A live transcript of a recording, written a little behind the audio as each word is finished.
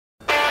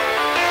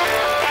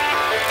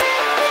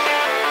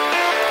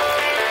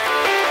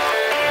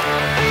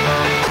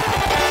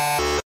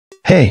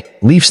Hey,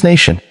 Leafs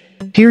Nation.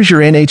 Here's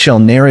your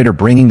NHL narrator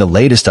bringing the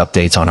latest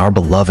updates on our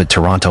beloved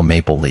Toronto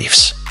Maple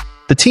Leafs.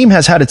 The team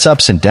has had its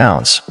ups and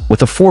downs,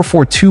 with a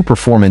 4-4-2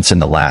 performance in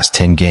the last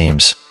 10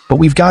 games, but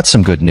we've got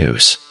some good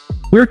news.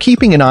 We're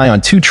keeping an eye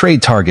on 2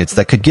 trade targets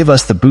that could give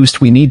us the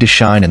boost we need to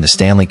shine in the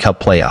Stanley Cup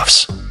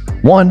playoffs.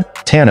 1.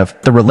 Tanev,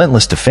 the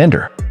Relentless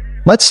Defender.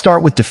 Let's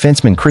start with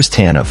defenseman Chris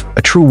Tanev,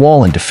 a true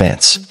wall in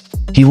defense.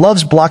 He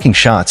loves blocking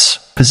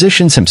shots,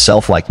 positions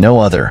himself like no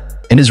other,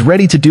 and is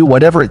ready to do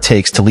whatever it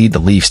takes to lead the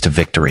Leafs to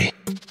victory.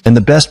 And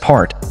the best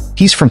part,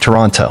 he's from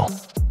Toronto.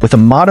 With a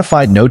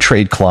modified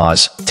no-trade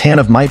clause,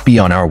 Tanev might be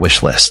on our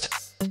wish list.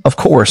 Of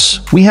course,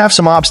 we have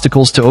some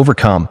obstacles to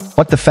overcome,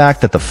 like the fact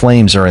that the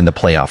Flames are in the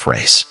playoff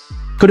race.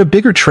 Could a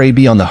bigger trade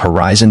be on the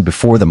horizon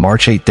before the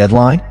March 8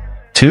 deadline?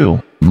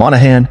 2.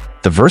 Monahan,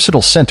 the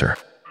versatile center.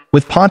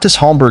 With Pontus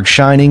Holmberg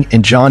shining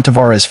and John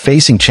Tavares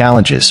facing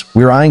challenges,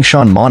 we're eyeing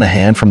Sean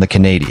Monahan from the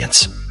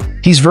Canadiens.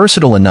 He's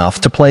versatile enough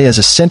to play as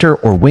a center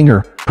or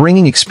winger,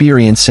 bringing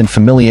experience and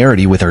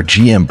familiarity with our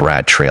GM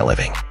Brad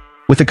Treliving.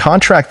 With a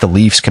contract the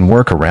Leafs can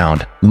work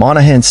around,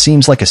 Monahan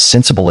seems like a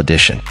sensible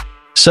addition.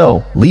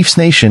 So, Leafs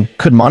Nation,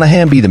 could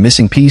Monahan be the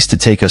missing piece to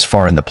take us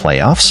far in the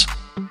playoffs?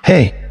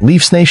 Hey,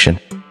 Leafs Nation.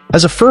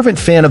 As a fervent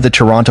fan of the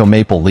Toronto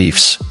Maple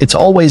Leafs, it's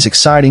always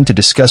exciting to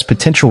discuss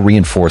potential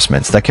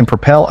reinforcements that can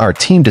propel our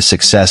team to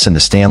success in the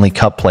Stanley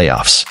Cup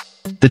playoffs.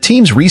 The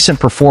team's recent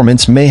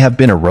performance may have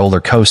been a roller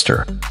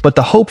coaster, but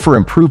the hope for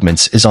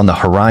improvements is on the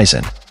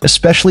horizon,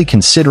 especially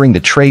considering the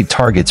trade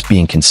targets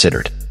being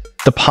considered.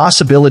 The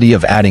possibility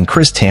of adding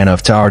Chris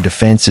Tanev to our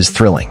defense is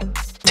thrilling.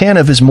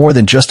 Tanev is more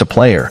than just a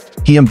player.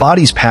 He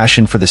embodies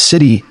passion for the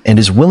city and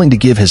is willing to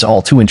give his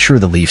all to ensure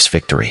the Leafs'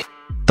 victory.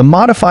 The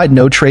modified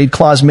no-trade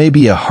clause may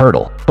be a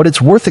hurdle, but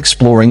it's worth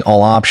exploring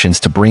all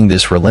options to bring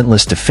this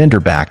relentless defender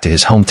back to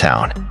his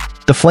hometown.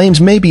 The Flames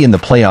may be in the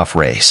playoff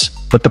race,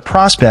 but the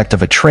prospect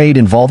of a trade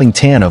involving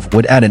Tanev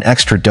would add an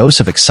extra dose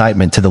of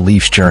excitement to the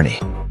Leafs' journey.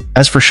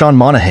 As for Sean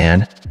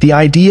Monahan, the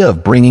idea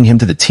of bringing him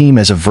to the team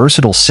as a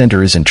versatile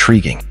center is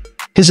intriguing.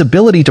 His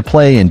ability to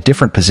play in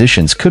different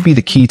positions could be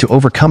the key to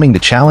overcoming the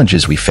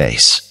challenges we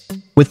face.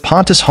 With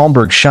Pontus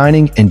Holmberg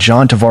shining and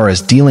John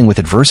Tavares dealing with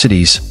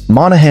adversities,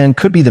 Monahan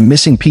could be the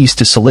missing piece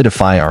to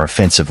solidify our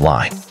offensive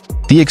line.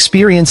 The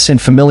experience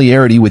and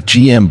familiarity with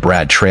GM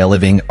Brad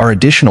Treliving are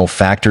additional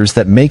factors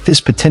that make this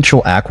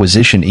potential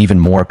acquisition even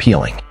more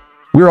appealing.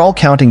 We're all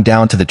counting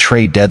down to the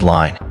trade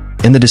deadline,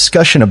 and the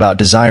discussion about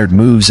desired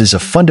moves is a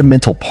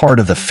fundamental part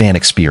of the fan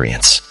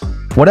experience.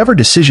 Whatever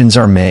decisions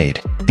are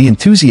made, the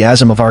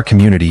enthusiasm of our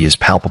community is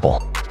palpable.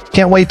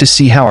 Can't wait to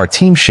see how our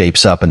team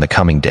shapes up in the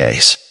coming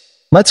days.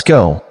 Let's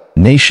go,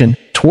 nation,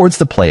 towards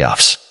the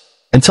playoffs.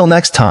 Until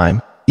next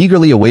time,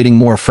 eagerly awaiting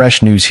more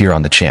fresh news here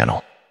on the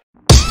channel.